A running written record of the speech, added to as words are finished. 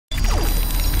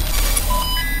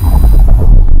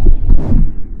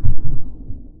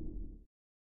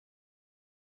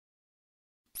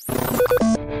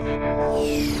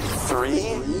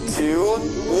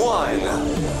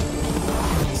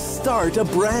Start a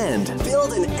brand.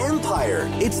 Build an empire.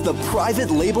 It's the Private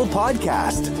Label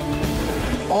Podcast.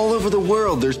 All over the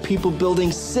world, there's people building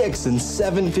 6- and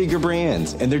 7-figure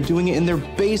brands, and they're doing it in their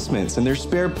basements and their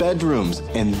spare bedrooms,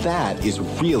 and that is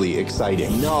really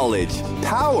exciting. Knowledge,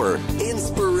 power,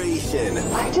 inspiration.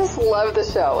 I just love the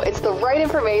show. It's the right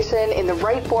information in the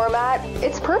right format.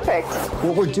 It's perfect.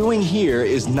 What we're doing here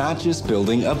is not just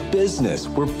building a business,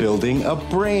 we're building a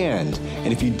brand.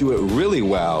 And if you do it really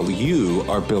well, you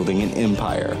are building an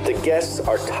empire. The guests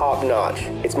are top notch.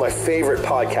 It's my favorite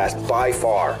podcast by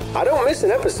far. I don't miss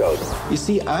an episode. You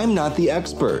see, I'm not the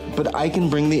expert, but I can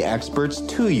bring the experts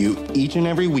to you each and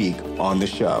every week on the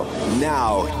show.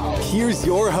 Now, here's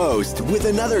your host with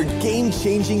another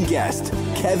game-changing guest,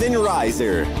 Kevin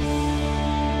Reiser.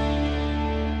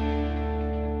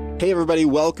 Hey everybody,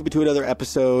 welcome to another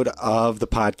episode of the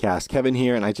podcast. Kevin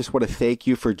here, and I just want to thank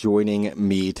you for joining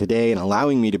me today and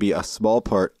allowing me to be a small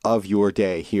part of your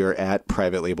day here at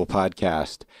Private Label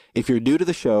Podcast. If you're new to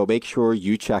the show, make sure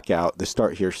you check out the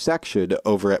Start Here section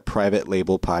over at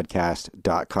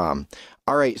privatelabelpodcast.com.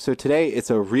 All right, so today it's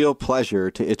a real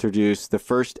pleasure to introduce the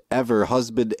first ever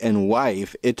husband and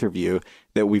wife interview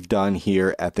that we've done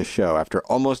here at the show. After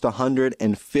almost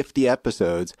 150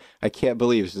 episodes, I can't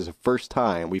believe this is the first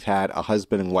time we've had a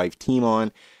husband and wife team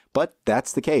on, but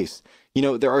that's the case. You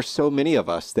know, there are so many of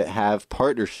us that have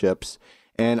partnerships,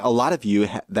 and a lot of you,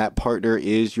 that partner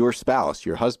is your spouse,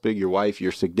 your husband, your wife,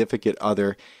 your significant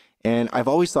other, and I've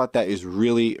always thought that is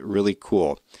really, really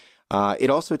cool. It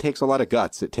also takes a lot of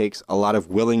guts. It takes a lot of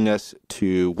willingness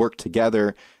to work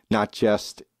together, not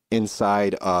just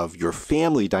inside of your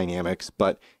family dynamics,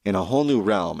 but in a whole new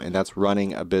realm, and that's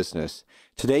running a business.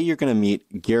 Today, you're going to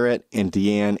meet Garret and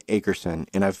Deanne Akerson,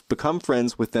 and I've become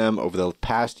friends with them over the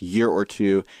past year or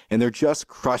two, and they're just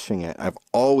crushing it. I've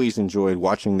always enjoyed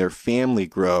watching their family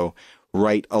grow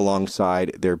right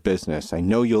alongside their business. I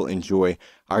know you'll enjoy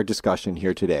our discussion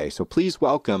here today, so please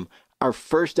welcome our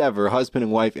first ever husband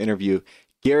and wife interview,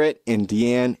 Garret and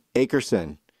Deanne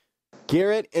Akerson.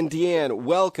 Garret and Deanne,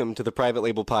 welcome to the Private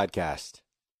Label Podcast.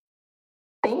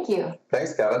 Thank you.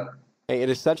 Thanks, Kevin. Hey, it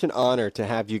is such an honor to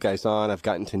have you guys on. I've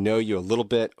gotten to know you a little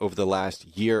bit over the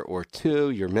last year or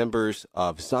two. You're members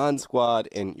of Zon Squad,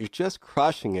 and you're just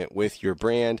crushing it with your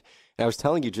brand. And I was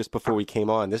telling you just before we came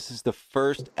on, this is the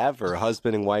first ever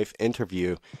husband and wife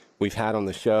interview we've had on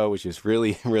the show, which is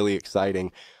really, really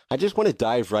exciting. I just want to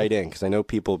dive right in because I know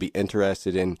people will be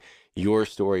interested in your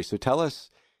story. So tell us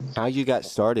how you got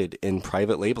started in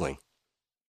private labeling.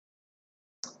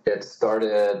 It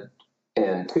started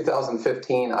in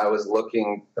 2015. I was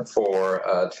looking for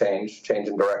a change in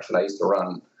direction. I used to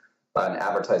run an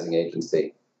advertising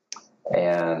agency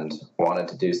and wanted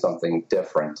to do something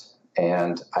different.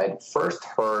 And I first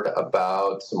heard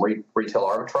about some retail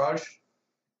arbitrage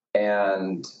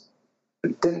and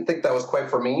didn't think that was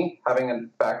quite for me, having a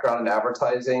background in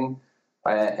advertising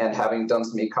and having done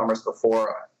some e-commerce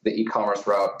before. The e-commerce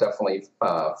route definitely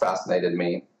fascinated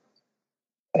me.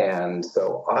 And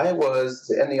so I was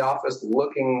in the office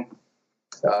looking,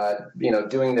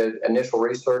 doing the initial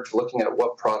research, looking at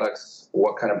what products,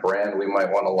 what kind of brand we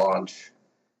might want to launch.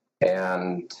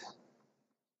 And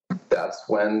that's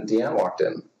when Deanne walked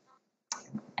in.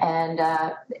 And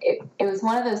it was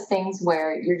one of those things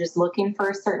where you're just looking for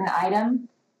a certain item,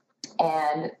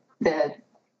 and the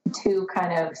two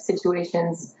kind of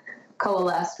situations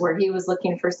coalesced where he was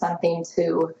looking for something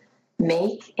to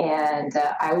make, and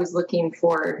I was looking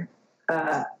for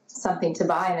something to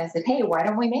buy. And I said, hey, why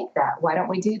don't we make that? Why don't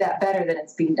we do that better than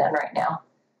it's being done right now?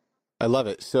 I love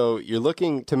it. So you're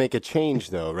looking to make a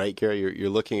change though, right, Gary? You're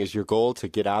looking, is your goal to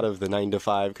get out of the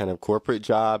 9-to-5 kind of corporate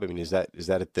job? I mean, is that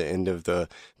at the end of the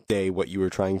day what you were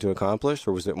trying to accomplish?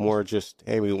 Or was it more just,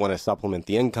 hey, we want to supplement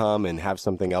the income and have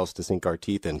something else to sink our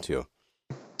teeth into?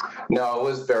 No, it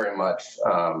was very much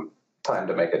time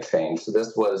to make a change. So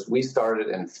we started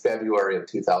in February of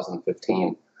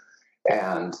 2015,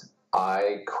 and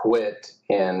I quit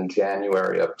in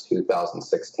January of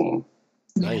 2016.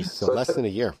 Nice. So less than a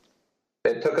year.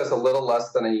 It took us a little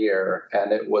less than a year,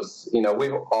 and it was,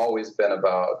 we've always been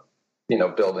about,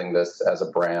 building this as a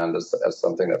brand, as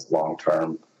something that's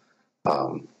long-term,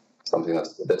 something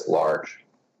that's large.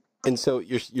 And so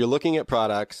you're looking at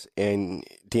products, and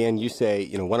Dan, you say,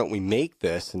 why don't we make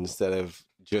this instead of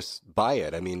just buy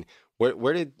it? I mean,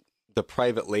 where did the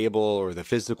private label or the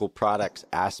physical products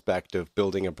aspect of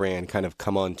building a brand kind of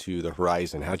come onto the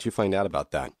horizon? How'd you find out about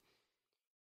that?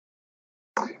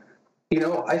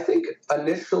 I think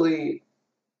initially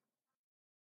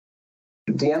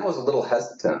Deanne was a little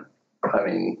hesitant. I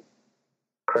mean,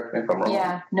 correct me if I'm wrong.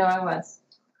 Yeah, no, I was.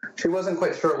 She wasn't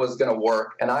quite sure it was going to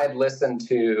work. And I had listened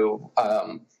to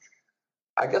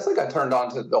I guess I got turned on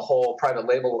to the whole private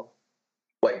label,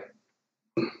 like,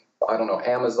 I don't know,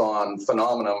 Amazon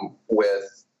phenomenon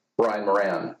with Brian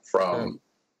Moran from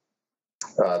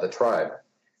the Tribe.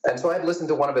 And so I'd listened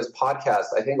to one of his podcasts.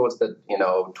 I think it was the,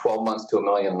 12 months to $1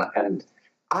 million. And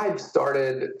I've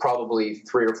started probably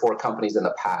 3 or 4 companies in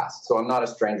the past. So I'm not a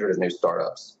stranger to new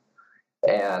startups.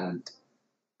 And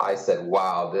I said,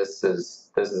 wow, this is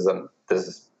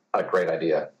a great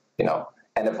idea,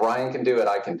 and if Ryan can do it,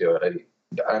 I can do it.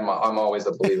 I'm always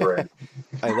a believer in.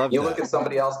 I love you that. look at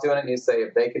somebody else doing it and you say,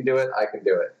 if they can do it, I can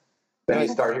do it. Then you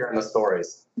start hearing the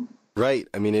stories. Right.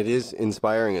 I mean, it is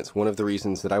inspiring. It's one of the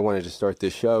reasons that I wanted to start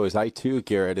this show is I too,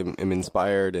 Garret, am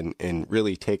inspired and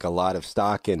really take a lot of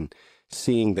stock in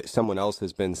seeing that someone else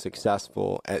has been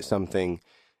successful at something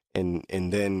and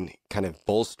then kind of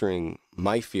bolstering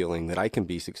my feeling that I can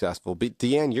be successful. But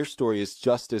Deanne, your story is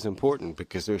just as important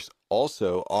because there's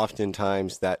also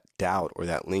oftentimes that doubt or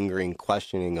that lingering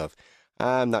questioning of,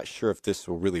 I'm not sure if this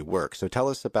will really work. So tell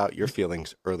us about your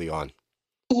feelings early on.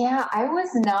 Yeah, I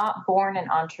was not born an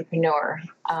entrepreneur.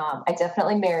 I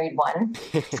definitely married one,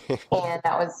 and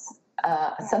that was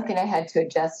something I had to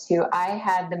adjust to. I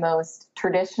had the most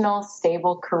traditional,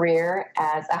 stable career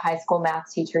as a high school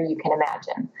math teacher you can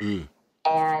imagine.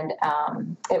 And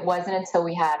it wasn't until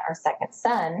we had our second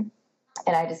son,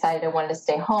 and I decided I wanted to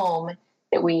stay home,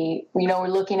 that we, were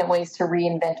looking at ways to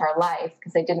reinvent our life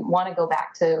because I didn't want to go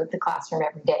back to the classroom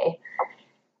every day.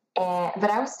 But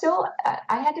I was still,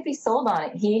 I had to be sold on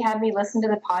it. He had me listen to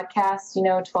the podcast,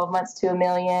 12 months to $1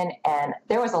 million. And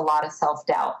there was a lot of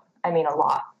self-doubt. I mean, a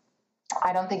lot.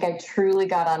 I don't think I truly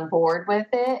got on board with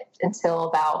it until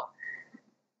about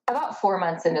 4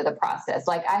 months into the process.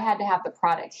 Like I had to have the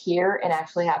product here and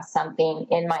actually have something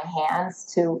in my hands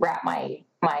to wrap my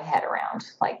head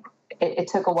around. Like it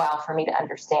took a while for me to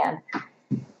understand.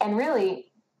 And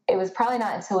really, it was probably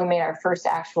not until we made our first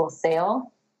actual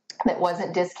sale that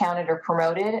wasn't discounted or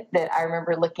promoted that I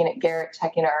remember looking at Garret,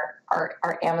 checking our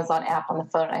Amazon app on the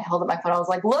phone. And I held up my phone. I was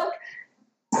like, look,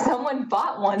 someone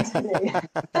bought one today.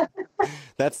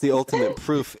 That's the ultimate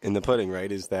proof in the pudding,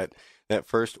 right? Is that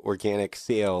first organic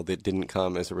sale that didn't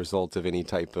come as a result of any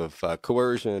type of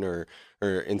coercion or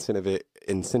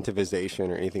incentivization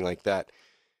or anything like that.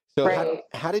 So Right.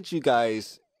 how did you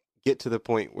guys get to the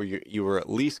point where you were at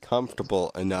least comfortable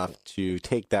enough to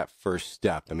take that first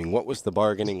step? I mean, what was the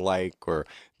bargaining like or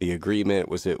the agreement?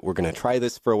 Was it, we're going to try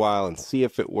this for a while and see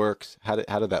if it works? How did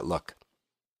that look?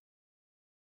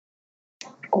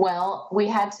 Well, we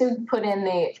had to put in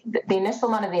the initial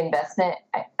amount of the investment.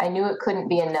 I knew it couldn't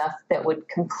be enough that would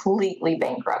completely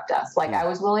bankrupt us. Like I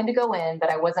was willing to go in, but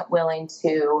I wasn't willing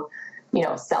to,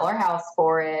 sell our house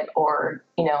for it or,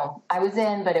 I was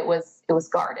in, but it was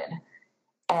guarded.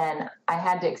 And I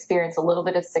had to experience a little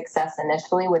bit of success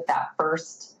initially with that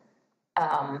first,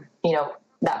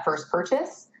 that first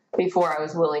purchase before I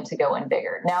was willing to go in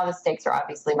bigger. Now the stakes are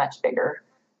obviously much bigger.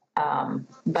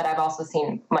 But I've also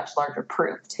seen much larger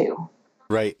proof too.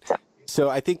 Right. So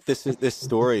I think this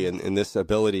story and this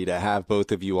ability to have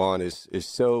both of you on is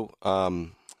so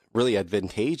really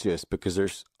advantageous because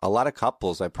there's a lot of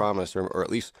couples, I promise, or at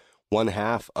least one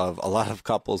half of a lot of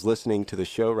couples listening to the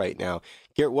show right now.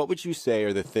 Garret, what would you say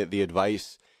are the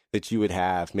advice that you would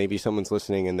have? Maybe someone's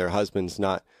listening and their husband's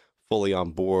not fully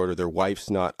on board or their wife's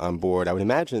not on board. I would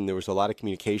imagine there was a lot of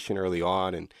communication early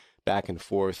on and back and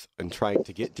forth and trying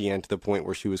to get Deanne to the point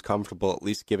where she was comfortable at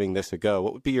least giving this a go.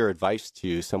 What would be your advice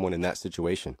to someone in that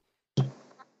situation?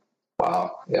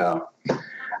 Wow. Yeah.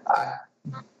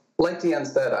 Like Deanne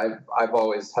said, I've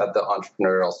always had the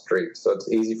entrepreneurial streak, so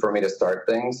it's easy for me to start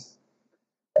things.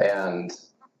 And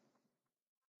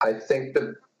I think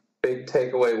the big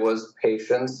takeaway was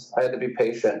patience. I had to be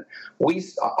patient.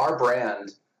 Our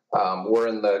brand, we're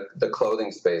in the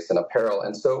clothing space and apparel.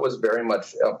 And so it was very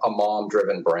much a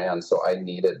mom-driven brand. So I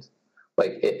needed,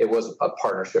 it was a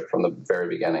partnership from the very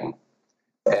beginning.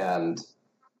 And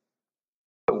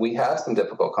we had some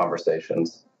difficult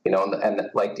conversations, and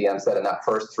like Deanne said, in that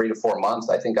first 3 to 4 months,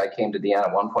 I think I came to Deanne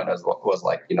at one point, was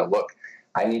like, look,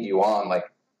 I need you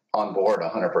on board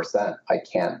 100%. I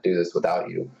can't do this without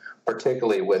you,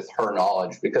 particularly with her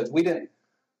knowledge, because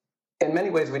in many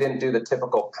ways, we didn't do the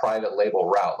typical private label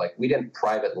route. Like we didn't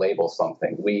private label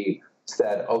something. We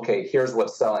said, okay, here's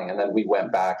what's selling. And then we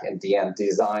went back and Deanne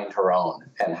designed her own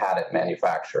and had it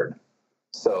manufactured.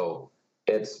 So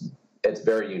it's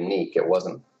very unique. It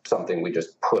wasn't something we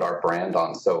just put our brand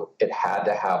on. So it had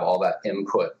to have all that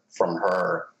input from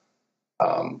her.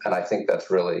 And I think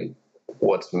that's really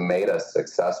what's made us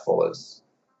successful is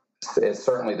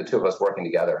certainly the two of us working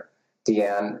together.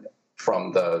 Deanne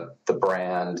from the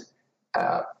brand,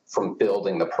 from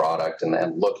building the product and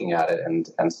then looking at it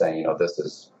and saying, you know, this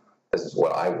is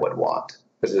what I would want,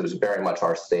 because it was very much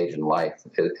our stage in life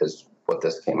is what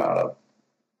this came out of.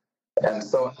 And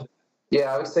so,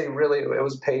 yeah, I would say really it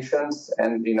was patience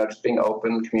and, you know, just being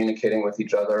open, communicating with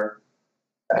each other,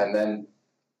 and then,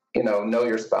 you know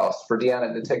your spouse. For Deanne,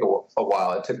 it did take a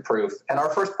while. It took proof. And our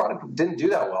first product didn't do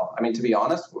that well. I mean, to be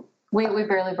honest, we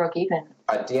barely broke even.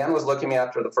 Deanne was looking at me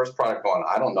after the first product going,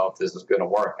 I don't know if this is going to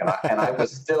work. And I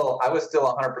was still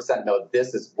 100% no,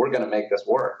 we're going to make this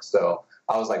work. So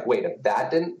I was like, wait, if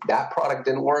that product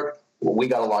didn't work, well, we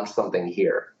got to launch something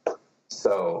here.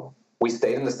 So we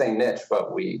stayed in the same niche,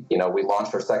 but we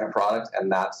launched our second product, and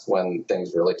that's when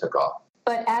things really took off.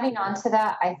 But adding on to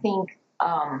that, I think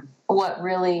what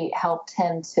really helped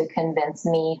him to convince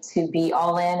me to be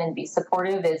all in and be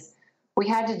supportive is we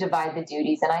had to divide the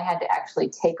duties, and I had to actually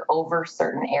take over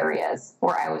certain areas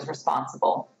where I was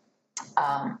responsible.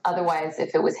 Otherwise,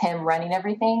 if it was him running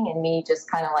everything and me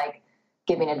just kind of like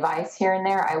giving advice here and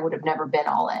there, I would have never been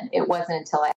all in. It wasn't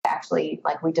until I actually,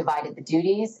 like, we divided the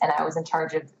duties and I was in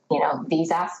charge of, you know,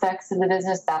 these aspects of the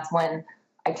business. That's when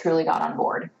I truly got on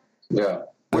board. Yeah.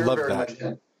 I love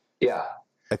that. Yeah.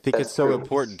 I think it's so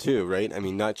important too, right? I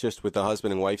mean, not just with the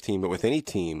husband and wife team, but with any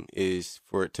team, is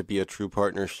for it to be a true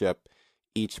partnership.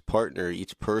 Each partner,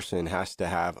 each person has to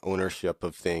have ownership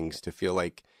of things to feel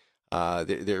like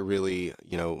they're really,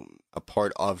 you know, a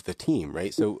part of the team,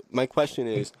 right? So my question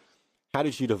is, how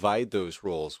did you divide those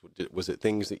roles? Was it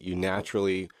things that you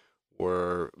naturally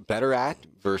were better at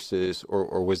versus,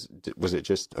 or was it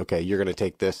just, okay, you're going to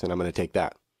take this and I'm going to take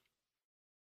that?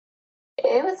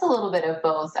 It was a little bit of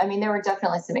both. I mean, there were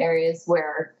definitely some areas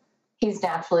where he's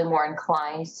naturally more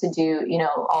inclined to do, you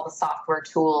know, all the software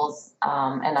tools,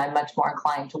 and I'm much more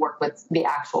inclined to work with the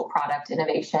actual product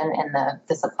innovation and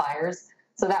the suppliers.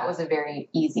 So that was a very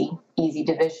easy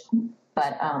division.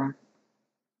 But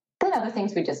then other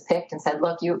things we just picked and said,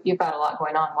 look, you've got a lot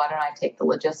going on. Why don't I take the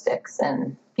logistics?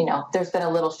 And, you know, there's been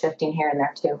a little shifting here and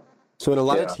there too. So in a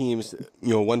lot of teams, you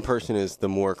know, one person is the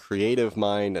more creative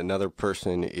mind, another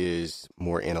person is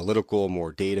more analytical,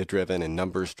 more data driven and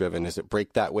numbers driven. Does it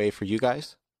break that way for you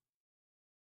guys?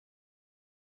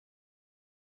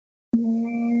 I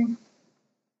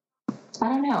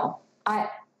don't know. I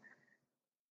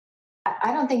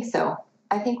don't think so.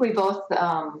 I think we both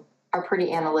are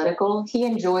pretty analytical. He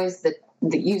enjoys the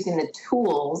using the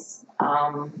tools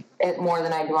more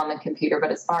than I do on the computer. But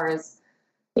as far as,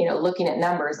 you know, looking at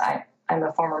numbers, I'm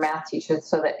a former math teacher,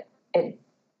 so that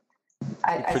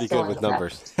I'm pretty good with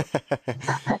numbers.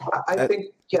 I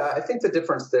think the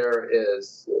difference there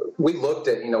is we looked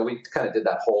at, you know, we kind of did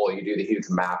that whole, you do the huge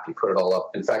map, you put it all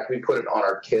up. In fact, we put it on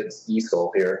our kids'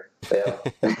 easel here.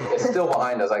 It's still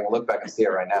behind us. I can look back and see it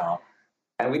right now.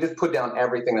 And we just put down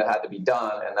everything that had to be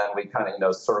done. And then we kind of, you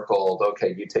know, circled,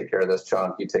 okay, you take care of this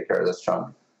chunk, you take care of this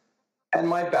chunk. And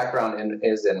my background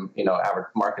is in, you know,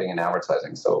 marketing and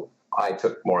advertising. So I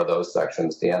took more of those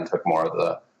sections. Deanne took more of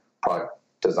the product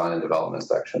design and development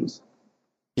sections.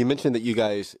 You mentioned that you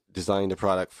guys designed a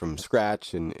product from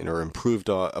scratch and or improved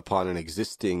upon an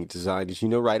existing design. Did you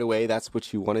know right away that's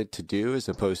what you wanted to do as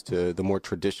opposed to the more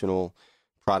traditional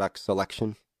product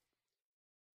selection?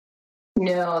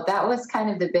 No, that was kind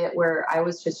of the bit where I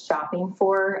was just shopping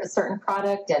for a certain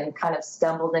product and kind of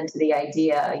stumbled into the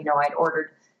idea. You know, I'd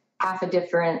ordered half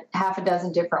a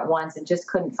dozen different ones and just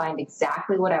couldn't find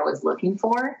exactly what I was looking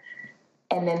for.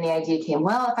 And then the idea came,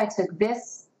 well, if I took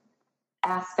this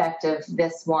aspect of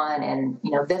this one and, you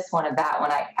know, this one of that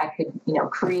one, I could, you know,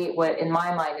 create what in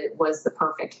my mind it was the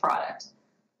perfect product.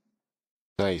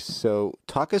 Nice. So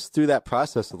talk us through that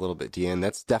process a little bit, Deanne.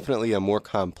 That's definitely a more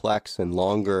complex and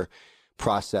longer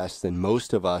process than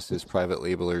most of us as private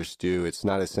labelers do. It's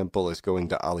not as simple as going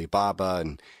to Alibaba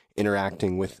and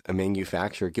interacting with a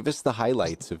manufacturer. Give us the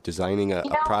highlights of designing a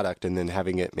product and then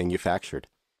having it manufactured.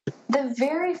 The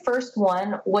very first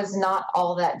one was not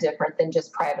all that different than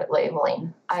just private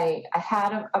labeling. I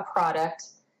had a product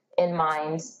in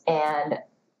mind, and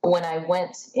when I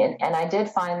went in, and I did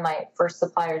find my first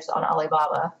suppliers on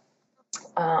Alibaba.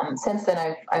 Since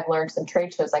then, I've learned some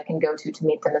trade shows I can go to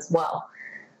meet them as well.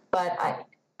 But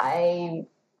I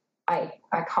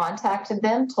contacted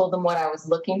them, told them what I was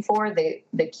looking for, the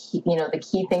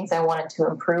key things I wanted to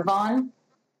improve on,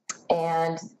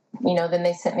 and you know, then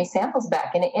they sent me samples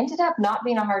back, and it ended up not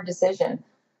being a hard decision.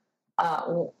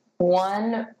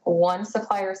 One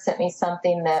supplier sent me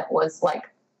something that was like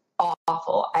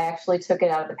awful. I actually took it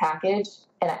out of the package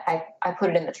and I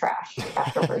put it in the trash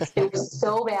afterwards. It was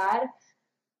so bad.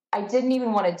 I didn't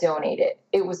even want to donate it.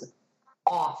 It was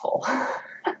awful.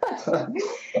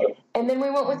 And then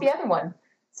we went with the other one.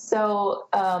 So,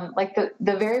 like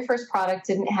the very first product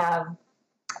didn't have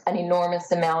an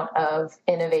enormous amount of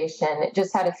innovation. It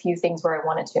just had a few things where I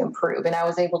wanted to improve. And I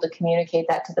was able to communicate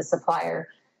that to the supplier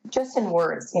just in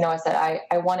words. I said,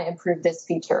 I want to improve this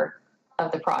feature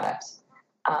of the product.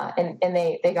 And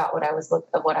they got what I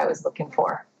was looking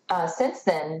for. Since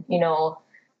then,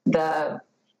 the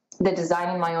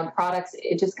designing my own products,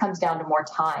 it just comes down to more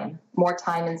time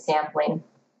in sampling.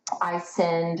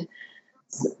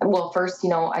 First,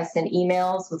 I send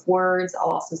emails with words.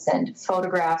 I'll also send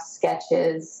photographs,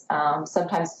 sketches,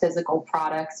 sometimes physical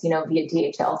products, via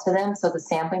DHL to them. So the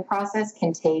sampling process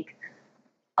can take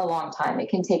a long time. It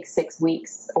can take 6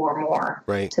 weeks or more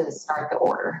to start the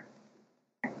order.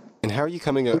 And how are you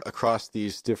coming across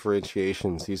these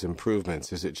differentiations, these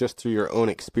improvements? Is it just through your own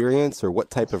experience, or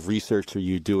what type of research are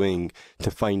you doing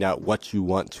to find out what you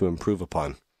want to improve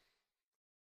upon?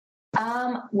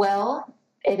 Well,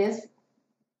 it is,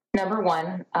 number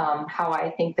one, how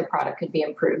I think the product could be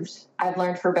improved. I've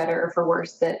learned, for better or for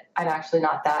worse, that I'm actually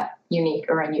not that unique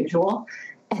or unusual.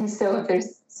 And so if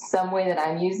there's some way that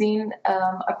I'm using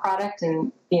a product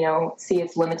and, see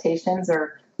its limitations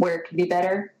or where it could be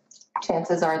better,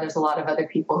 chances are there's a lot of other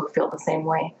people who feel the same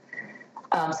way.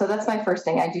 So that's my first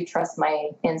thing. I do trust my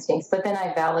instincts, but then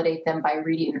I validate them by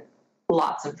reading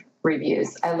lots of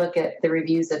reviews. I look at the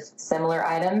reviews of similar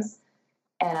items,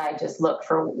 and I just look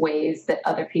for ways that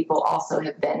other people also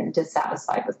have been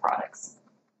dissatisfied with products.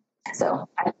 So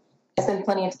I spend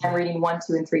plenty of time reading 1,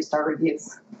 2, and 3-star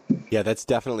reviews. Yeah, that's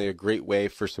definitely a great way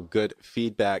for some good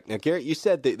feedback. Now, Garret, you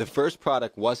said that the first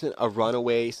product wasn't a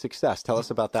runaway success. Tell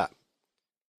us about that.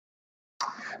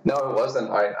 No, it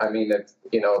wasn't. I mean, if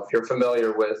you're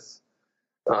familiar with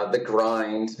the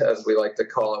grind, as we like to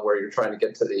call it, where you're trying to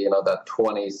get to the, that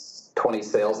 20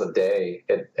 sales a day,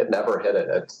 it never hit it.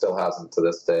 It still hasn't to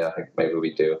this day. I think maybe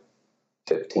we do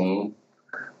 15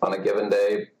 on a given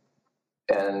day.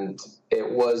 And it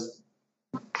was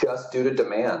just due to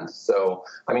demand. So,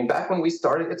 I mean, back when we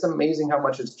started, it's amazing how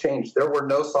much it's changed. There were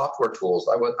no software tools.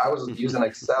 I was using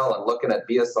Excel and looking at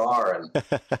BSR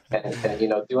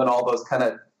and doing all those kind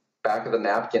of back of the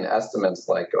napkin estimates,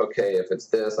 like, okay, if it's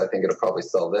this, I think it'll probably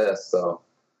sell this. So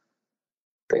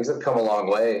things have come a long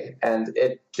way. And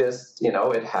it just,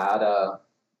 it had a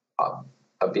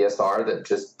BSR that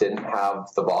just didn't have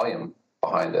the volume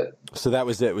behind it. So that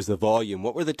was it, was the volume.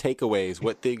 What were the takeaways?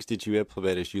 What things did you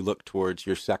implement as you look towards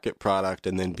your second product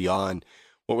and then beyond?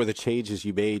 What were the changes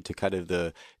you made to kind of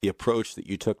the approach that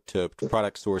you took to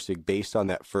product sourcing based on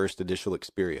that first initial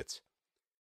experience?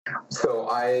 So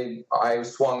I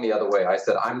swung the other way. I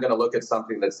said, I'm going to look at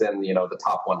something that's in, the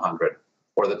top 100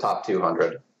 or the top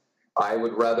 200. I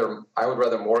would rather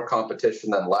more competition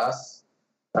than less,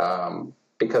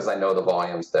 because I know the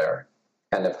volume's there.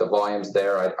 And if the volume's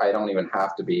there, I don't even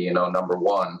have to be, number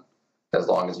one. As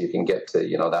long as you can get to,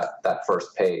 that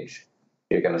first page,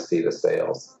 you're going to see the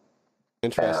sales.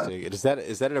 Interesting. Is that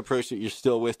an approach that you're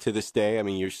still with to this day? I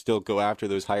mean, you still go after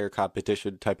those higher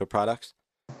competition type of products?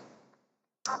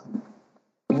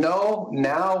 No,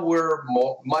 now we're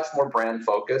much more brand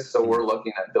focused. So we're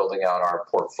looking at building out our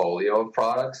portfolio of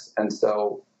products. And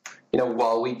so,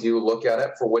 while we do look at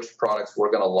it for which products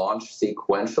we're going to launch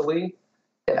sequentially,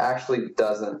 it actually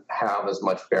doesn't have as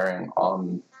much bearing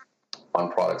on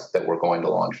products that we're going to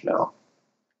launch now.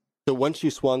 So once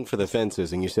you swung for the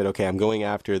fences and you said, okay, I'm going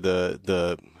after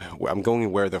I'm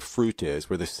going where the fruit is,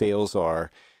 where the sales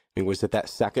are. I mean, was it that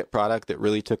second product that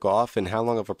really took off? And how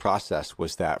long of a process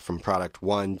was that from product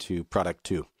 1 to product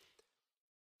 2?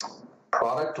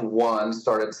 Product 1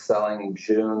 started selling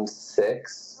June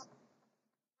 6,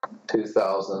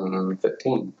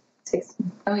 2015.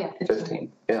 16. Oh, yeah.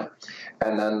 15. Yeah.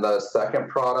 And then the second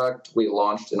product we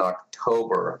launched in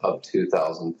October of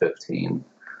 2015.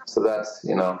 So that's,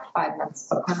 5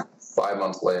 months. 5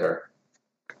 months later.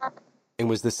 And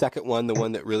was the second one the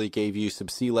one that really gave you some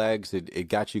sea legs? It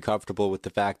got you comfortable with the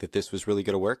fact that this was really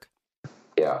going to work?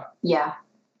 Yeah. Yeah,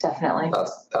 definitely.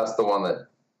 That's the one that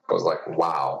was like,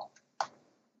 wow.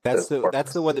 That's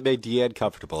the one that made Deanne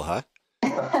comfortable, huh?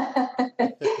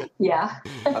 Yeah.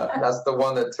 That's the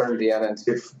one that turned Deanne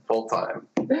into full-time.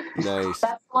 Nice. That's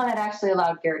the one that actually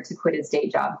allowed Garret to quit his day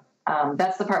job.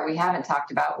 That's the part we haven't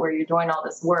talked about, where you're doing all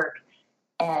this work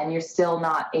and you're still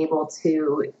not able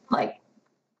to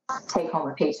take home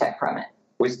a paycheck from it.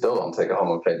 We still don't take a home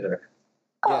a paycheck.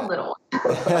 A little.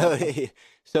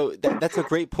 So that's a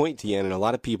great point, Deanne, and a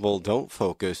lot of people don't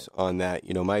focus on that.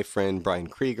 My friend Brian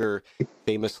Krieger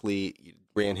famously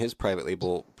ran his private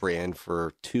label brand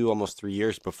for almost 3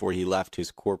 years before he left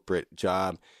his corporate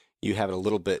job. You have a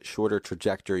little bit shorter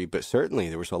trajectory, but certainly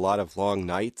there was a lot of long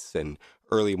nights and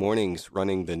early mornings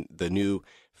running the new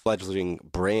fledgling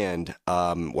brand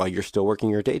while you're still working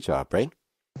your day job, right?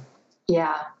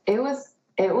 Yeah, it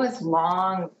was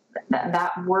long.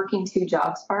 That working two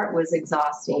jobs part was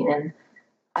exhausting, and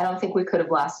I don't think we could have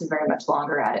lasted very much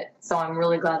longer at it. So I'm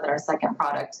really glad that our second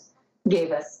product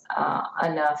gave us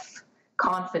enough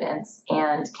confidence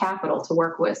and capital to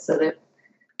work with so that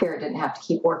Garret didn't have to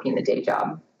keep working the day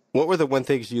job. What were the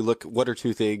what are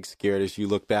two things, Garret, as you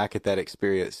look back at that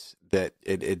experience that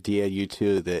at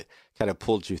DAU2 that kind of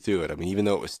pulled you through it? I mean, even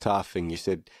though it was tough and you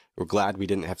said, we're glad we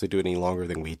didn't have to do it any longer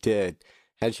than we did,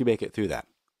 how did you make it through that?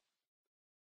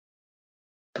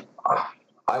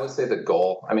 I would say the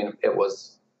goal. I mean,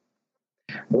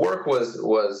 work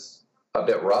was a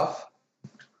bit rough.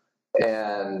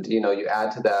 And, you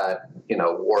add to that,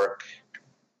 work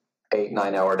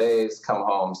 8-9 hour days, come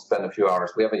home, spend a few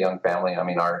hours. We have a young family. I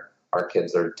mean, our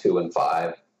kids are 2 and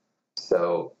 5.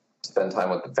 So spend time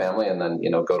with the family and then,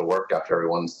 go to work after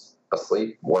everyone's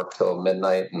asleep, work till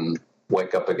midnight and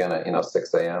wake up again at,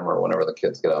 6 a.m. or whenever the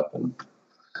kids get up. And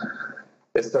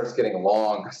it starts getting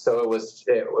long. So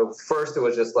first it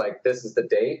was just like, this is the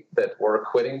date that we're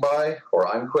quitting by,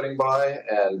 or I'm quitting by,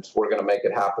 and we're going to make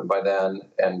it happen by then.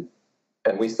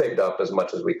 And we saved up as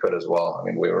much as we could as well. I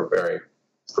mean, we were very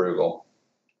frugal.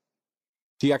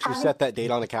 Do you actually set that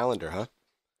date on a calendar, huh?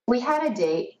 We had a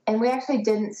date, and we actually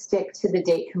didn't stick to the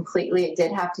date completely. It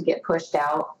did have to get pushed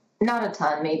out. Not a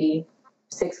ton, maybe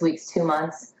 6 weeks, 2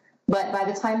 months. But by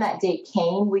the time that date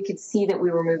came, we could see that we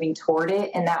were moving toward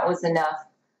it, and that was enough.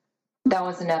 That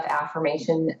was enough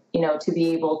affirmation, to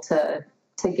be able to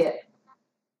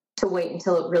wait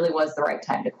until it really was the right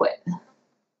time to quit.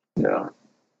 Yeah.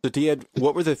 So, Deanne,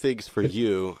 what were the things for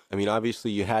you? I mean,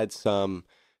 obviously, you had some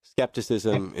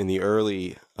skepticism in the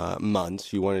early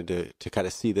months. You wanted to kind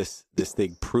of see this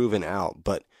thing proven out,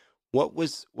 but what were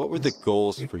the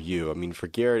goals for you? I mean, for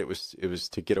Garret, it was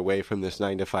to get away from this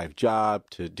 9-to-5 job,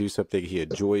 to do something he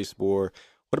enjoys more.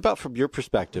 What about from your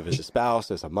perspective as a spouse,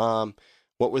 as a mom?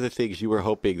 What were the things you were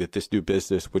hoping that this new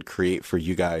business would create for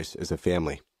you guys as a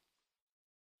family?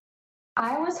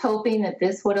 I was hoping that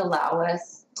this would allow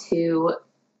us to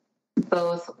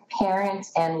both parent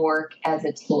and work as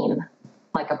a team,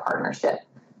 like a partnership.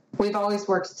 We've always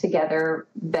worked together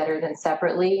better than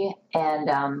separately.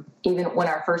 And even when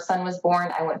our first son was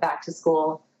born, I went back to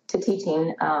school to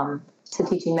teaching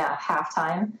math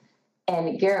half-time.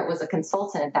 And Garret was a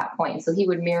consultant at that point. So he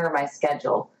would mirror my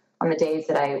schedule. On the days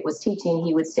that I was teaching,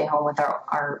 he would stay home with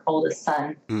our oldest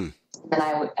son. And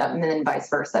then vice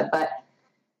versa. But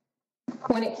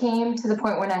when it came to the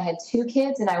point when I had 2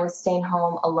 kids and I was staying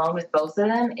home alone with both of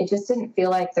them, it just didn't feel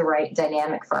like the right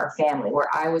dynamic for our family, where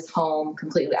I was home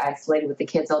completely isolated with the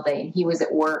kids all day and he was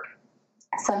at work,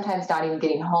 sometimes not even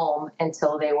getting home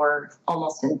until they were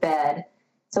almost in bed.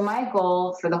 So my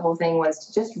goal for the whole thing was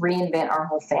to just reinvent our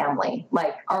whole family,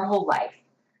 like our whole life.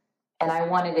 And I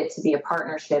wanted it to be a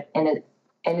partnership in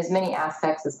as many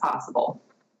aspects as possible.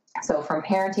 So from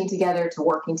parenting together to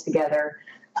working together,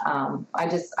 I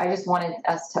just wanted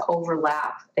us to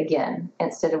overlap again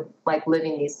instead of like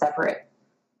living these separate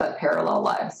but parallel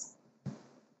lives.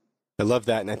 I love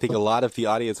that. And I think a lot of the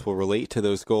audience will relate to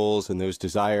those goals and those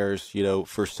desires.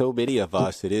 For so many of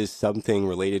us, it is something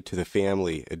related to the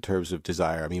family in terms of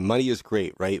desire. I mean, money is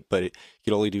great, right? But you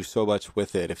can only do so much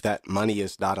with it. If that money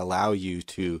does not allow you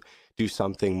to do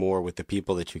something more with the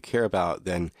people that you care about,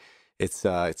 then it's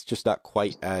just not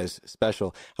quite as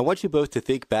special. I want you both to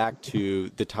think back to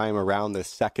the time around the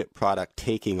second product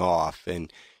taking off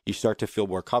and you start to feel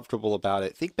more comfortable about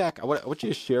it. Think back. I want you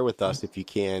to share with us, if you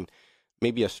can,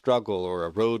 maybe a struggle or a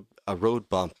road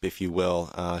bump, if you will,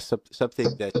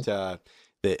 something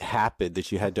that happened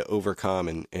that you had to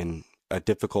overcome and a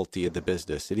difficulty in the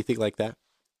business. Anything like that?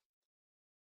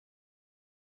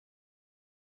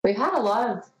 We've had a lot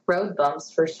of road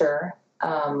bumps for sure.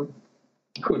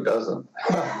 Who doesn't?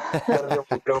 Gotta be able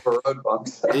to get over road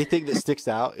bumps. Anything that sticks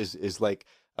out is like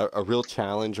a real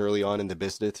challenge early on in the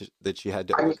business that you had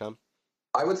to overcome?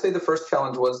 I would say the first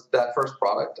challenge was that first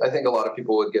product. I think a lot of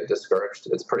people would get discouraged.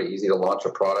 It's pretty easy to launch a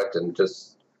product and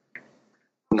it's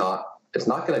not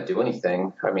going to do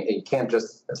anything. I mean,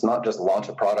 it's not just launch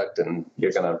a product and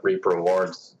you're going to reap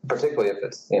rewards, particularly if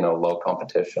it's, low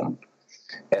competition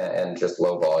and just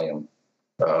low volume.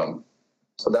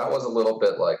 So that was a little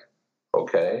bit like,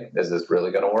 okay, is this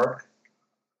really going to work?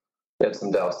 We had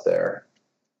some doubts there.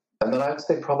 And then I'd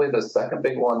say probably the second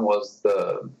big one was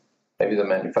maybe the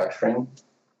manufacturing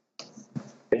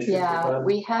issues. Yeah,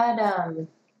 we had an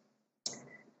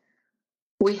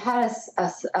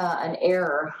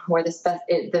error where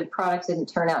the product didn't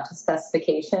turn out to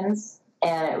specifications,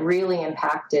 and it really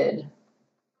impacted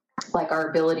like our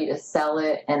ability to sell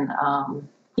it, and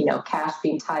cash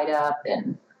being tied up,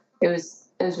 and it was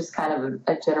just kind of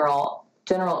a general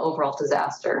overall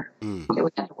disaster that we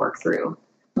had to work through.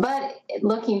 But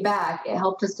looking back, it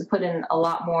helped us to put in a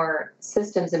lot more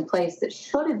systems in place that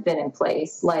should have been in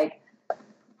place, like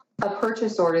a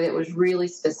purchase order that was really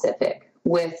specific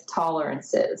with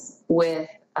tolerances, with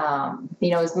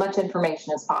as much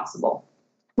information as possible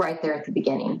right there at the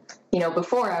beginning.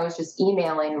 Before I was just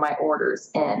emailing my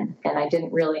orders in, and I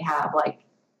didn't really have like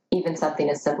even something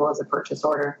as simple as a purchase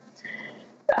order.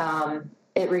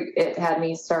 It had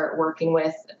me start working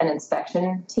with an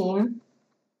inspection team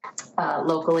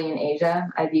locally in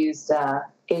Asia. I've used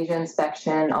Asia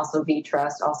Inspection, also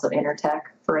V-Trust, also Intertech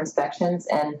for inspections.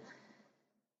 And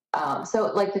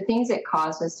so like the things it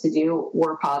caused us to do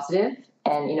were positive.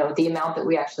 And, the amount that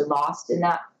we actually lost in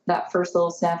that first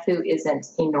little snafu isn't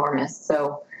enormous.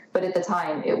 So, but at the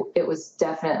time it was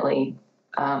definitely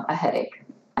a headache.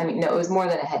 I mean, no, it was more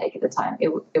than a headache at the time. It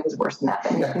was worse than that.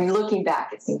 But looking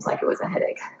back, it seems like it was a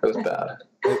headache. It was bad.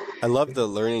 I love the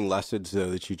learning lessons, though,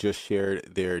 that you just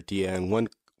shared there, Deanne.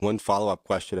 One follow-up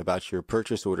question about your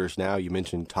purchase orders now. You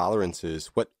mentioned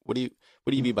tolerances. What do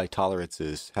you mean by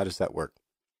tolerances? How does that work?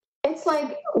 It's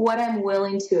like what I'm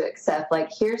willing to accept. Like,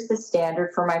 here's the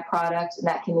standard for my product, and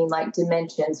that can mean like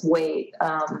dimensions, weight,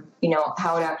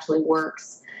 how it actually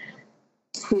works,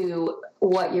 to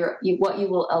what you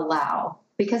will allow.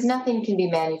 Because nothing can be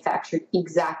manufactured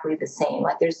exactly the same.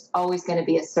 Like, there's always going to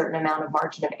be a certain amount of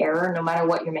margin of error, no matter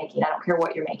what you're making. I don't care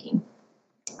what you're making.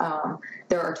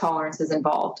 There are tolerances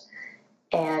involved.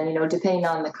 And, depending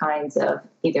on the kinds of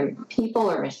either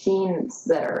people or machines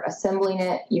that are assembling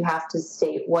it, you have to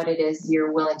state what it is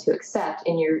you're willing to accept.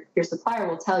 And your supplier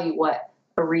will tell you what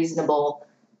a reasonable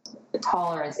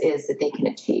tolerance is that they can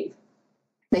achieve.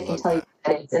 They can tell you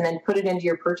what it is, and then put it into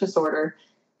your purchase order.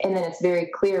 And then it's very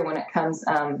clear when it comes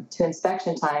to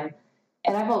inspection time.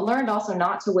 And I've learned also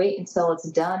not to wait until it's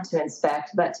done to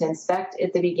inspect, but to inspect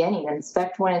at the beginning.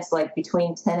 Inspect when it's like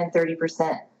between 10 and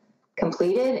 30%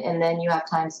 completed, and then you have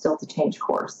time still to change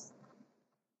course.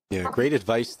 Yeah, great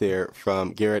advice there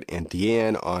from Garret and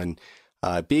Deanne on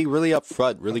being really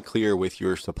upfront, really clear with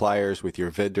your suppliers, with your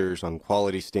vendors on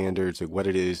quality standards and what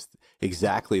it is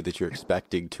exactly that you're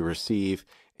expecting to receive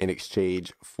in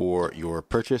exchange for your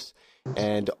purchase.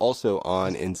 And also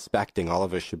on inspecting. All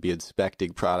of us should be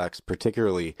inspecting products,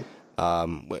 particularly,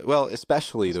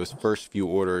 especially those first few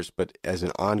orders, but as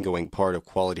an ongoing part of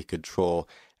quality control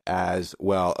as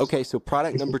well. Okay, so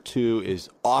product number 2 is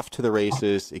off to the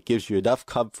races. It gives you enough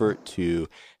comfort to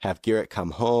have Garret come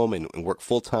home and work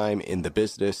full-time in the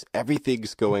business.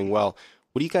 Everything's going well.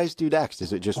 What do you guys do next?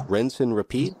 Is it just rinse and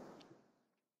repeat?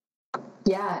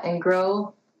 Yeah, and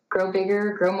grow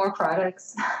bigger, grow more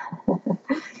products.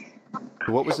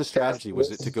 What was the strategy?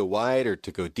 Was it to go wide or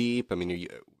to go deep? I mean,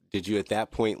 did you at that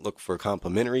point look for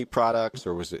complementary products,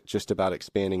 or was it just about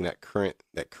expanding that current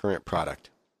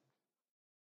product?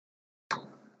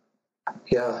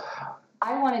 Yeah.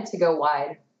 I wanted to go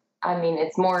wide. I mean,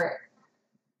 it's much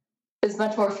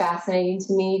more fascinating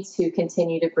to me to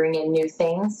continue to bring in new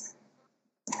things.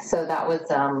 So that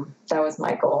was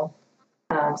my goal.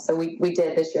 So we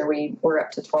did this year. We're up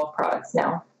to 12 products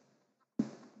now.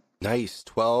 Nice.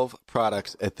 12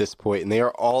 products at this point, and they are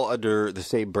all under the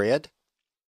same brand?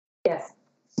 Yes.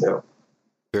 Yeah.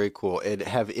 Very cool. And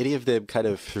have any of them kind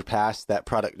of surpassed that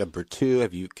product number 2?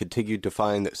 Have you continued to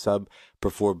find that some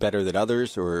perform better than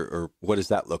others, or what does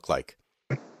that look like?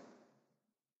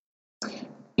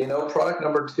 Product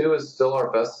number 2 is still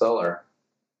our best seller.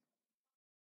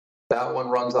 That one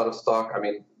runs out of stock. I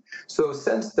mean, so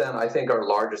since then, I think our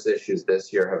largest issues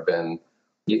this year have been,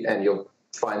 and you'll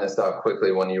find this out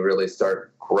quickly when you really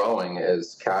start growing,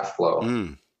 is cash flow.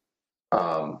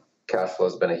 Cash flow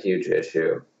has been a huge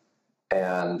issue,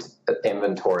 and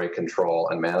inventory control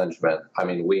and management. I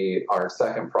mean, our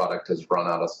second product has run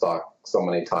out of stock so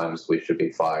many times we should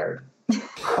be fired.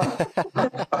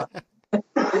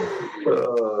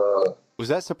 Was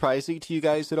that surprising to you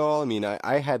guys at all? I mean,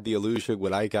 I had the illusion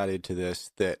when I got into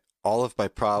this that all of my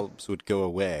problems would go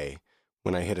away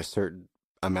when I hit a certain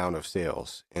amount of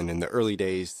sales. And in the early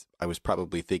days, I was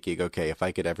probably thinking, okay, if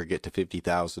I could ever get to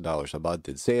 $50,000 a month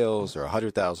in sales or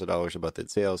 $100,000 a month in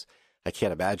sales, I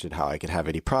can't imagine how I could have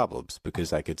any problems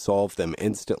because I could solve them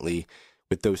instantly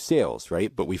with those sales,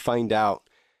 right? But we find out,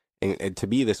 and to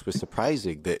me, this was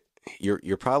surprising, that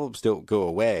your problems don't go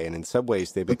away, and in some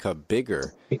ways they become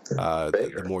bigger,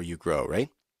 the more you grow, right?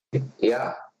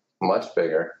 Yeah, much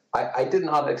bigger. I did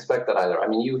not expect that either. I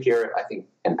mean, you hear it, I think,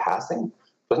 in passing,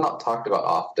 but not talked about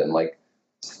often. Like,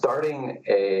 starting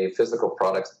a physical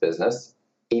products business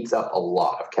eats up a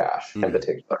lot of cash in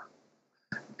particular.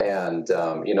 And,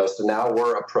 so now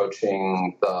we're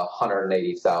approaching the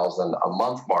 180,000 a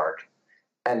month mark.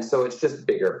 And so it's just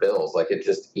bigger bills. Like it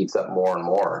just eats up more and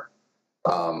more.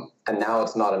 And now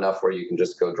it's not enough where you can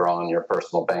just go draw on your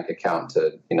personal bank account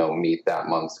to, meet that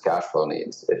month's cash flow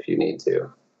needs if you need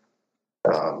to.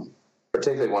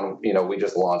 Particularly when, we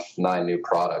just launched 9 new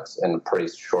products in a pretty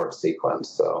short sequence.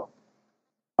 So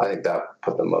I think that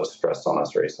put the most stress on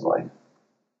us recently.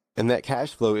 And that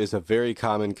cash flow is a very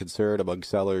common concern among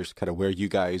sellers, kind of where you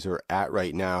guys are at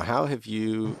right now. How have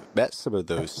you met some of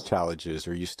those challenges?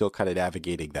 Or are you still kind of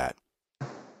navigating that?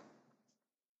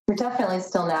 We're definitely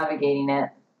still navigating it.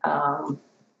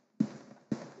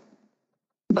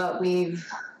 But we've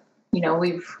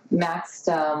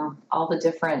maxed all the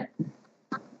different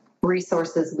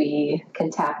resources we can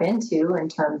tap into in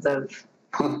terms of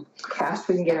cash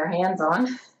we can get our hands on.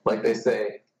 Like they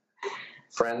say,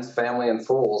 friends, family, and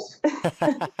fools.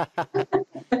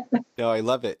 No, I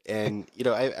love it. And,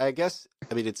 I guess,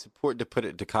 it's important to put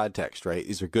it into context, right?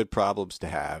 These are good problems to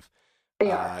have.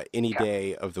 Any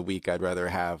day of the week, I'd rather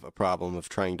have a problem of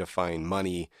trying to find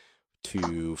money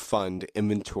to fund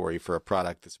inventory for a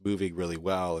product that's moving really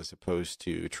well, as opposed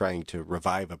to trying to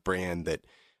revive a brand that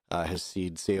has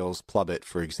seen sales plummet,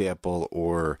 for example,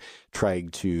 or trying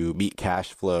to meet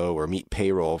cash flow or meet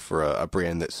payroll for a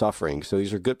brand that's suffering. So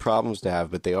these are good problems to have,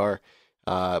 but they are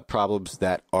problems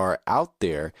that are out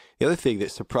there. The other thing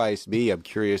that surprised me, I'm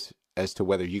curious as to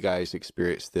whether you guys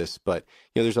experienced this, but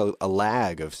there's a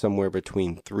lag of somewhere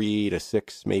between 3 to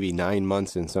 6, maybe 9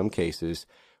 months in some cases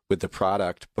with the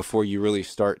product before you really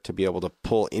start to be able to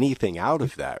pull anything out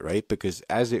of that, right? Because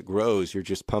as it grows, you're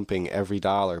just pumping every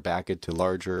dollar back into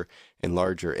larger and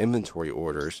larger inventory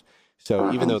orders.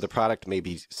 So even though the product may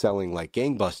be selling like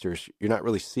gangbusters, you're not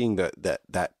really seeing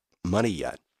that money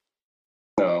yet.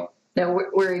 No,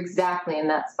 we're exactly in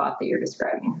that spot that you're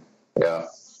describing. Yeah.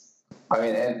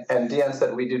 And Deanne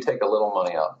said we do take a little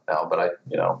money out now, but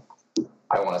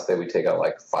I want to say we take out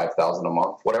like $5,000 a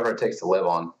month, whatever it takes to live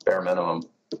on, bare minimum.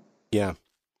 Yeah.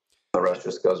 The rest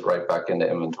just goes right back into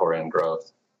inventory and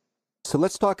growth. So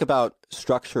let's talk about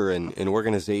structure and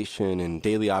organization and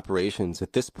daily operations.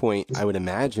 At this point, I would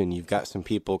imagine you've got some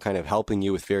people kind of helping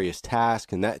you with various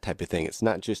tasks and that type of thing. It's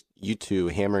not just you two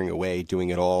hammering away, doing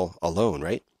it all alone,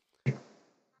 right?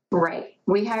 Right.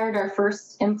 We hired our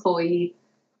first employee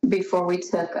before we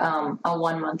took a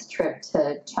 1-month trip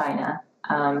to China.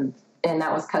 And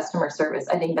that was customer service.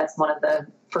 I think that's one of the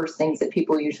first things that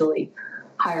people usually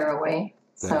hire away.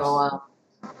 Nice. So,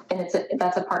 and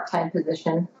that's a part-time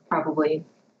position, probably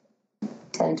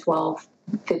 10, 12,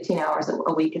 15 hours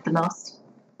a week at the most.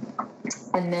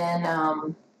 And then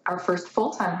our first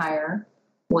full-time hire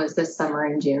was this summer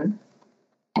in June.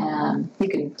 You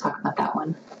can talk about that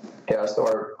one. Yeah, so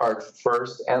our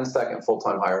first and second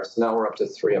full-time hires, so now we're up to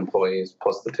 3 employees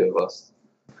plus the 2 of us.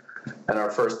 And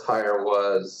our first hire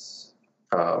was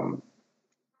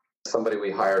somebody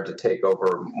we hired to take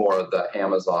over more of the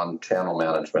Amazon channel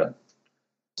management,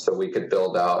 so we could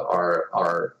build out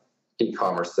our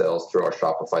e-commerce sales through our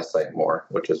Shopify site more,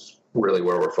 which is really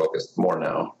where we're focused more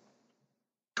now.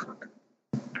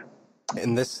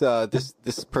 And this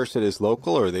person is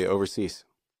local, or are they overseas?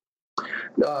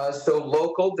 So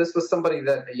local. This was somebody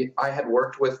that I had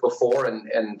worked with before,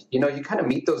 and you kind of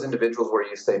meet those individuals where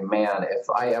you say, man, if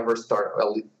I ever start, at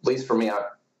least for me,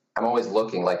 I'm always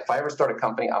looking, like, if I ever start a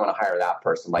company, I'm going to hire that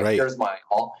person. Like, right. here's my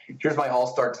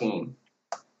all-star team.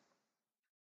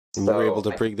 And you were able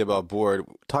to bring them on board.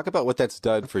 Talk about what that's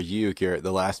done for you, Garret,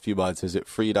 the last few months. Has it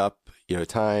freed up,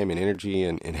 time and energy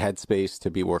and headspace to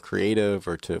be more creative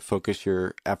or to focus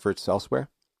your efforts elsewhere?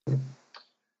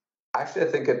 Actually,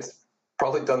 I think it's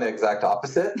probably done the exact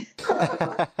opposite.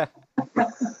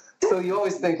 So you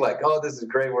always think like, oh, this is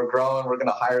great. We're growing. We're going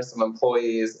to hire some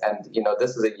employees. And,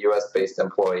 this is a U.S.-based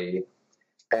employee.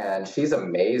 And she's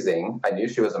amazing. I knew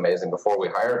she was amazing before we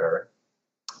hired her.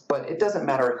 But it doesn't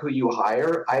matter who you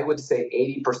hire. I would say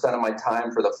 80% of my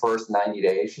time for the first 90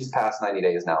 days. She's past 90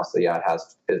 days now. So, yeah,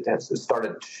 it has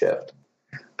started to shift.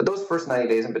 But those first 90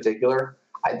 days in particular,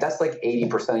 that's like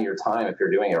 80% of your time, if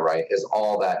you're doing it right, is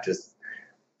all that just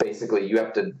basically you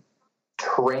have to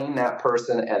train that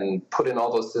person and put in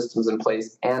all those systems in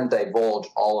place and divulge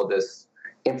all of this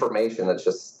information that's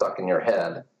just stuck in your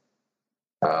head.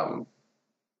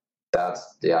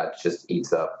 It just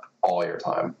eats up all your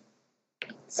time.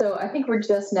 So I think we're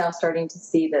just now starting to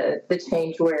see the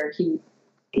change where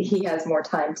he has more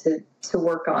time to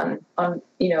work on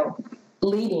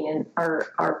leading in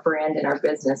our brand and our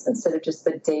business instead of just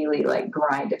the daily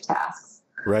grind of tasks.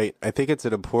 Right. I think it's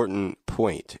an important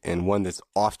point, and one that's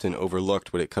often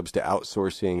overlooked when it comes to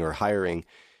outsourcing or hiring,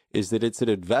 is that it's an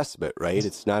investment, right?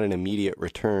 It's not an immediate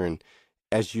return.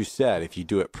 As you said, if you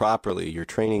do it properly, you're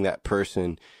training that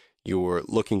person, you're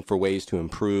looking for ways to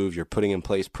improve, you're putting in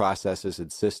place processes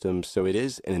and systems. So it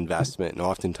is an investment, and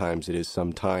oftentimes it is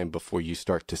some time before you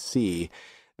start to see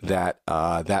that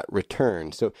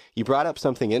return. So you brought up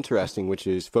something interesting, which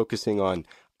is focusing on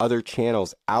other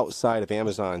channels outside of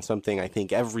Amazon, something I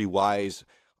think every wise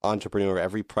entrepreneur,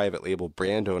 every private label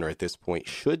brand owner at this point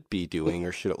should be doing,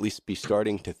 or should at least be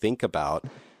starting to think about.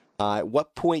 At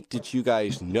what point did you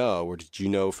guys know, or did you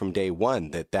know from day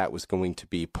one that that was going to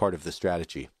be part of the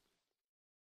strategy?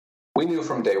 We knew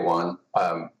from day one.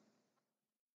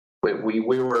 We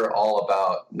were all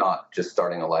about not just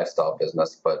starting a lifestyle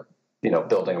business, but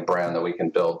building a brand that we can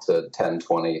build to 10,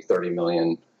 20, 30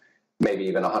 million, maybe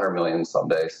even 100 million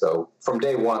someday. So from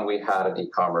day one, we had an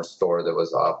e-commerce store that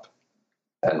was up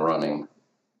and running.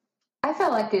 I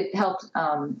felt like it helped,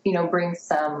 bring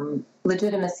some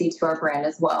legitimacy to our brand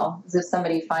as well. Because if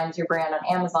somebody finds your brand on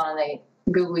Amazon and they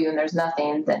Google you and there's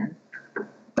nothing, then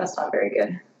that's not very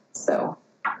good. So.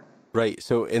 Right.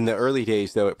 So in the early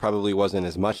days, though, it probably wasn't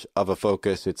as much of a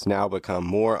focus. It's now become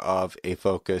more of a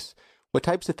focus. What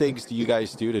types of things do you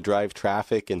guys do to drive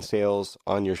traffic and sales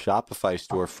on your Shopify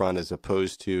storefront as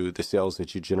opposed to the sales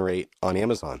that you generate on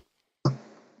Amazon?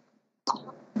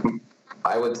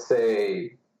 I would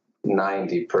say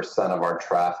 90% of our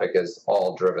traffic is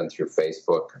all driven through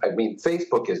Facebook. I mean,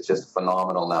 Facebook is just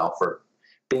phenomenal now for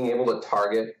being able to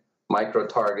target,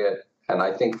 micro-target, and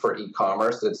I think for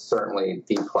e-commerce, it's certainly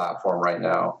the platform right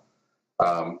now.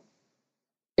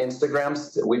 Instagram,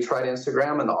 we tried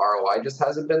Instagram and the ROI just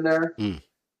hasn't been there.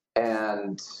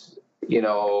 And,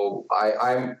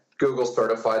 I'm Google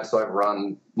certified, so I've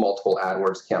run multiple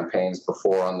AdWords campaigns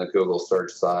before on the Google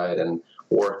search side and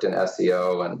worked in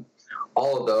SEO and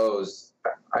all of those.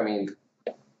 I mean,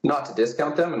 not to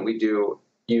discount them, and we do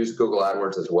use Google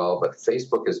AdWords as well, but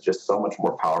Facebook is just so much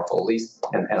more powerful, at least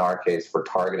in our case, for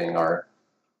targeting our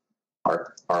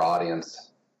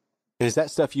audience. And is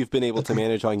that stuff you've been able to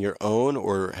manage on your own,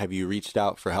 or have you reached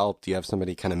out for help? Do you have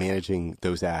somebody kind of managing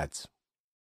those ads?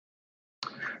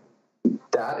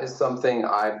 That is something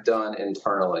I've done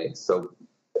internally. So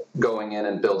going in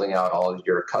and building out all of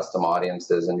your custom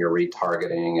audiences and your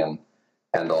retargeting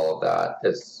and all of that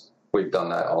we've done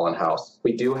that all in-house.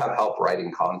 We do have help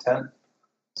writing content.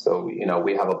 So, we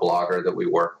have a blogger that we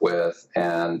work with,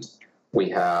 and we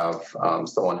have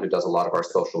someone who does a lot of our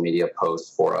social media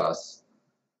posts for us.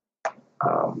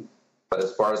 But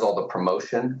as far as all the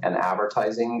promotion and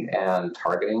advertising and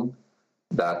targeting,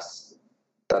 that's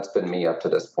been me up to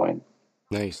this point.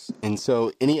 Nice. And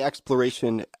so any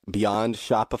exploration beyond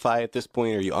Shopify at this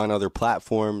point? Are you on other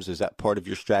platforms? Is that part of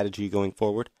your strategy going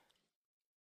forward?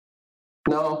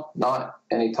 No, not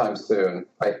anytime soon.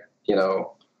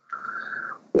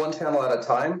 One channel at a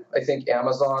time. I think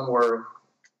Amazon,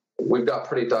 we've got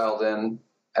pretty dialed in,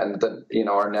 and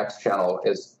our next channel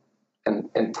is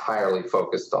entirely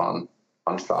focused on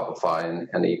Shopify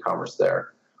and e-commerce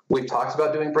there. We've talked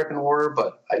about doing brick and mortar,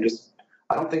 but I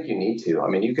don't think you need to. I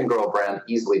mean, you can grow a brand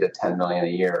easily to 10 million a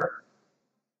year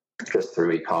just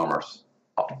through e-commerce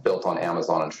built on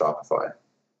Amazon and Shopify.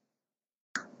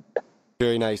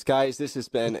 Very nice. Guys, this has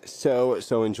been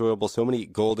so enjoyable. So many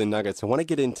golden nuggets. I want to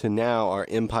get into now our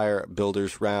Empire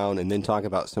Builders round and then talk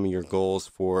about some of your goals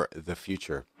for the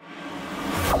future.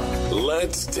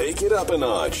 Let's take it up a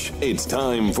notch. It's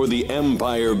time for the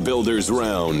Empire Builders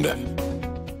round.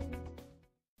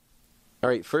 All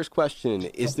right, first question.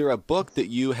 Is there a book that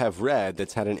you have read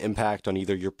that's had an impact on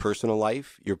either your personal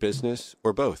life, your business,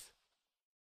 or both?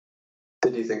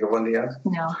 Did you think of one, Deanne?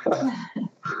 No.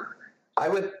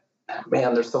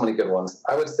 There's so many good ones.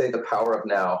 I would say The Power of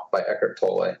Now by Eckhart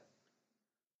Tolle.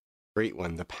 Great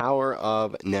one. The Power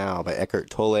of Now by Eckhart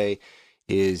Tolle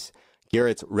is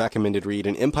Garrett's recommended read.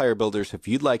 And Empire Builders, if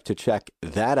you'd like to check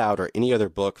that out or any other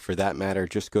book for that matter,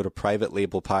 just go to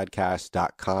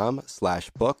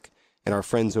privatelabelpodcast.com/book. And our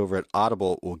friends over at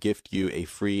Audible will gift you a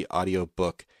free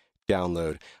audiobook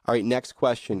download. All right, next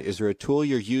question. Is there a tool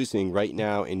you're using right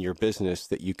now in your business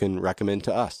that you can recommend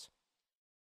to us?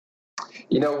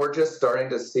 We're just starting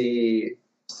to see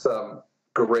some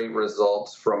great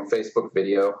results from Facebook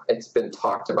video. It's been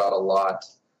talked about a lot,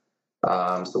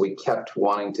 so we kept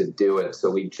wanting to do it. So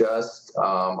we just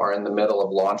are in the middle of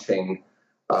launching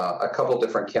a couple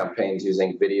different campaigns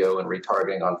using video and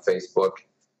retargeting on Facebook.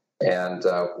 And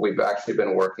we've actually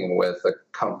been working with a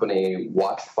company,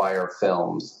 Watchfire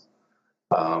Films,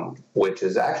 which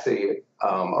is actually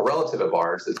a relative of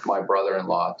ours. It's my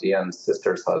brother-in-law, Deanne's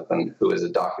sister's husband, who is a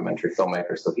documentary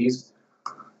filmmaker. So he's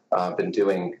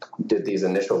did these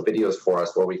initial videos for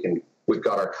us where we can we've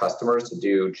got our customers to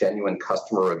do genuine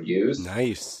customer reviews.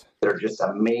 Nice. They're just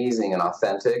amazing and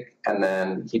authentic. And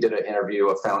then he did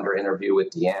a founder interview with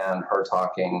Deanne, her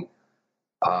talking.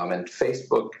 And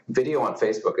video on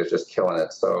Facebook is just killing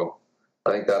it. So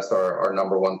I think that's our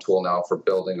number one tool now for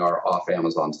building our off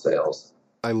Amazon sales.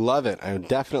 I love it. I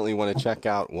definitely want to check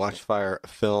out Watchfire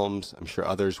Films. I'm sure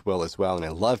others will as well. And I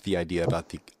love the idea about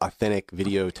the authentic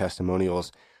video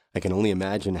testimonials. I can only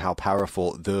imagine how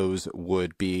powerful those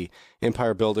would be.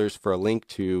 Empire Builders, for a link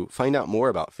to find out more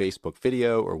about Facebook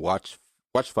video or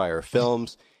Watchfire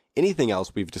Films, anything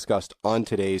else we've discussed on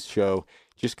today's show,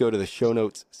 just go to the show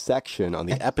notes section on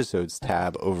the episodes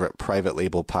tab over at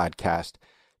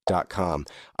privatelabelpodcast.com.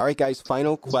 All right, guys,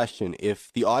 final question.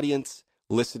 If the audience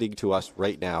listening to us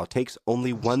right now takes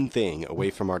only one thing away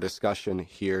from our discussion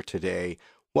here today,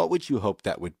 what would you hope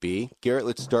that would be? Garret,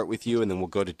 let's start with you, and then we'll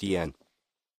go to Deanne.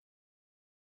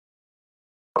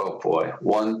 Oh boy,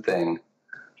 one thing.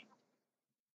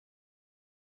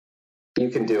 You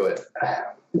can do it.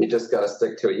 You just got to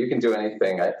stick to it. You can do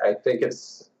anything. I think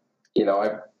it's,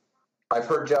 I've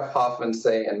heard Jeff Hoffman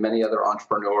say, and many other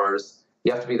entrepreneurs,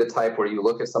 you have to be the type where you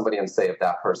look at somebody and say, if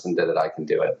that person did it, I can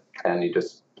do it. And you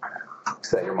just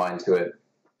set your mind to it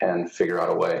and figure out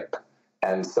a way.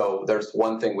 And so there's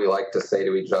one thing we like to say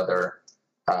to each other,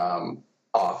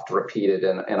 oft repeated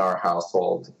in our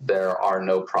household: there are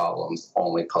no problems,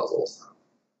 only puzzles.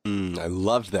 I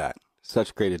love that.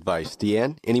 Such great advice.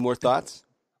 Deanne, any more thoughts?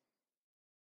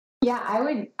 Yeah, I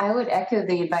would echo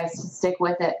the advice to stick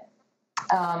with it.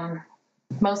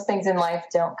 Most things in life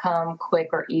don't come quick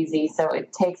or easy, so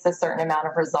it takes a certain amount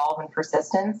of resolve and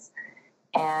persistence.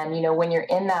 And, when you're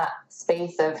in that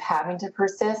space of having to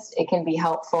persist, it can be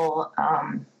helpful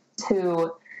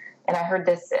and I heard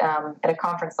this at a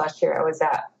conference last year I was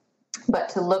at, but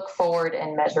to look forward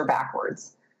and measure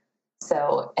backwards.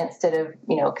 So instead of,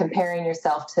 comparing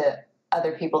yourself to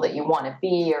other people that you want to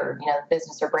be, or,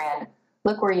 business or brand,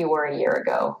 look where you were a year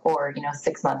ago or,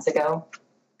 6 months ago,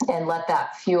 and let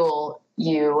that fuel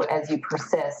you as you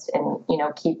persist and,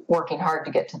 keep working hard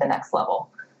to get to the next level.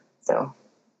 So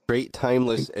great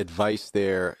timeless advice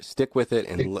there. Stick with it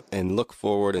and look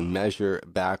forward and measure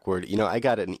backward. I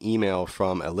got an email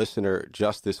from a listener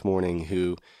just this morning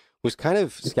who was kind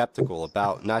of skeptical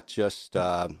about not just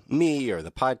me or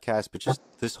the podcast, but just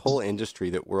this whole industry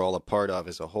that we're all a part of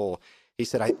as a whole. He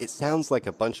said, it sounds like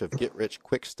a bunch of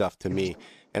get-rich-quick stuff to me.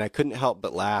 And I couldn't help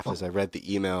but laugh as I read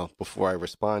the email before I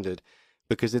responded,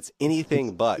 because it's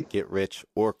anything but get-rich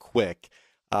or quick.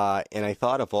 And I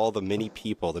thought of all the many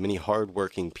people, the many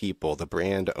hardworking people, the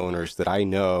brand owners that I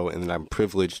know and that I'm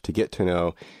privileged to get to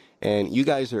know. And you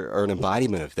guys are an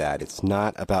embodiment of that. It's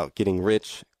not about getting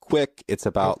rich quick. It's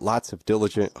about lots of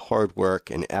diligent hard work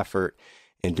and effort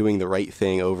and doing the right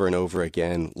thing over and over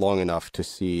again long enough to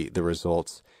see the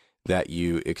results that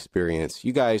you experience.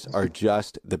 You guys are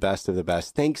just the best of the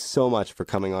best. Thanks so much for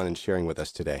coming on and sharing with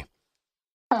us today.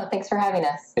 Oh, thanks for having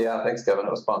us. Yeah, thanks, Kevin.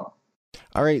 It was fun.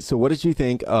 All right, so what did you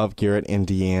think of Garret and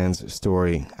Deanne's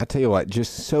story? I tell you what,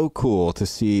 just so cool to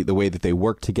see the way that they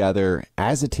work together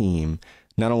as a team,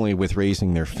 not only with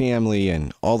raising their family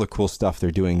and all the cool stuff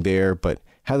they're doing there, but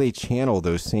how they channel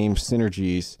those same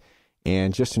synergies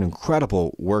and just an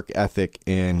incredible work ethic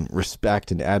and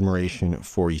respect and admiration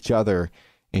for each other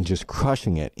and just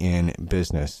crushing it in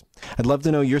business. I'd love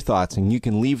to know your thoughts, and you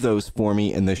can leave those for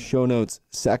me in the show notes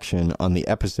section on the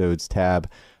episodes tab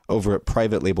over at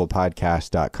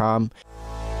privatelabelpodcast.com.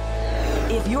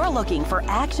 If you're looking for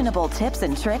actionable tips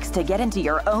and tricks to get into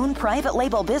your own private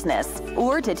label business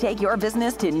or to take your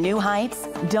business to new heights,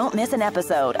 don't miss an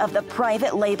episode of the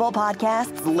Private Label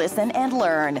Podcast's Listen and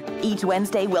Learn. Each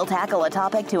Wednesday, we'll tackle a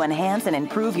topic to enhance and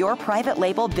improve your private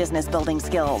label business building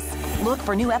skills. Look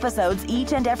for new episodes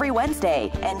each and every Wednesday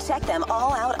and check them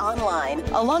all out online,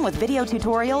 along with video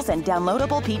tutorials and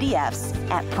downloadable PDFs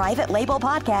at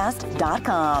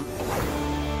privatelabelpodcast.com.